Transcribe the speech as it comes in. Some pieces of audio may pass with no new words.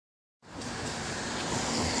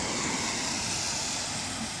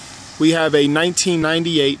We have a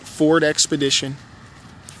 1998 Ford Expedition.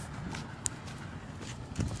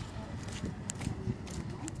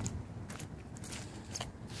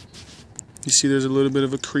 You see there's a little bit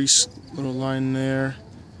of a crease, little line there.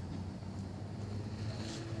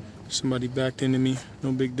 Somebody backed into me,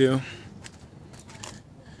 no big deal.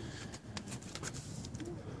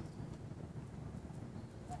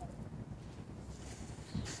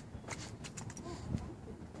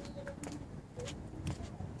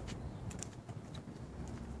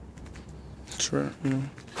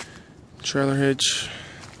 Trailer hitch.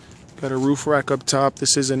 Got a roof rack up top.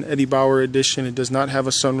 This is an Eddie Bauer edition. It does not have a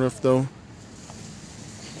sunroof though.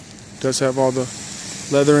 It does have all the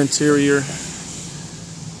leather interior.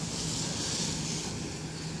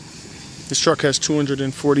 This truck has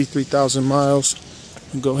 243,000 miles.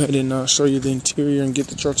 I'll go ahead and show you the interior and get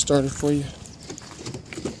the truck started for you.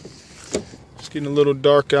 It's getting a little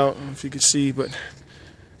dark out, I don't know if you can see, but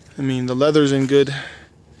I mean the leather's in good.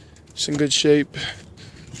 It's in good shape.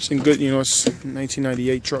 It's in good, it's a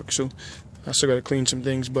 1998 truck, so I still got to clean some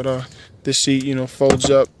things. But this seat, folds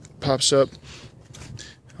up, pops up.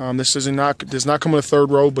 This does not come with a third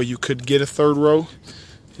row, but you could get a third row.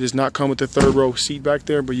 It does not come with the third row seat back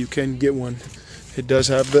there, but you can get one. It does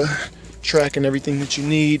have the track and everything that you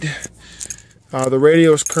need. The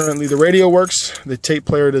radio works. The tape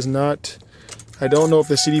player does not. I don't know if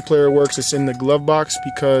the CD player works. It's in the glove box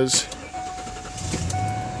because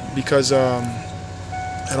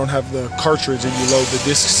I don't have the cartridge that you load the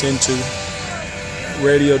discs into.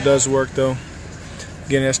 Radio does work though.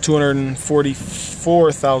 Again, it has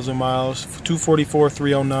 244,000 miles,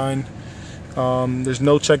 244,309. There's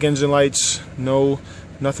no check engine lights,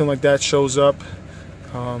 nothing like that shows up.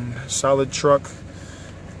 Solid truck.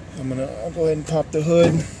 I'll go ahead and pop the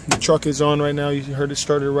hood. The truck is on right now. You heard it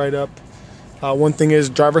started right up. One thing is,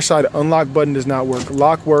 driver's side unlock button does not work.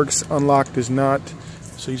 Lock works, unlock does not.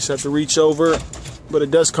 So you just have to reach over, but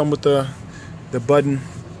it does come with the button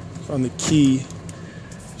on the key,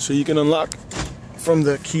 so you can unlock from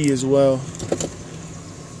the key as well.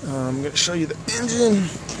 I'm going to show you the engine.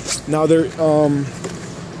 Now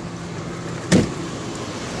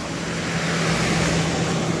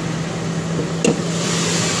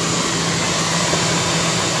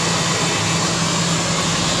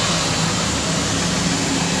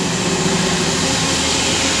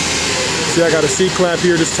see, I got a C-clamp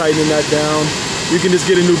here, just tightening that down. You can just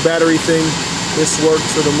get a new battery thing. This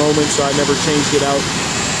works for the moment, so I never changed it out.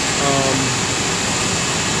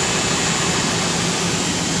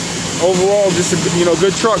 Overall, just a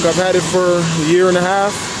good truck. I've had it for a year and a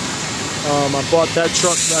half. I bought that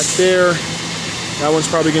truck back there. That one's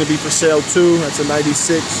probably going to be for sale too. That's a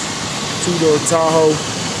 96 two-door Tahoe.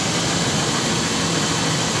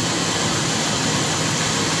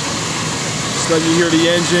 Just let you hear the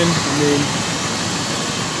engine. I mean,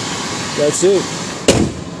 that's it.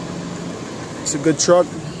 It's a good truck.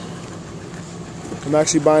 I'm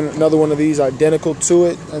actually buying another one of these identical to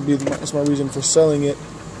it. That's my reason for selling it.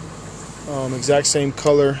 Exact same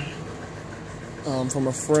color from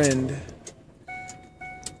a friend.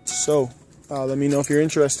 So let me know if you're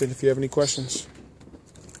interested, if you have any questions.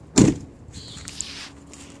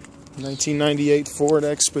 1998 Ford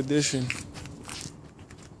Expedition.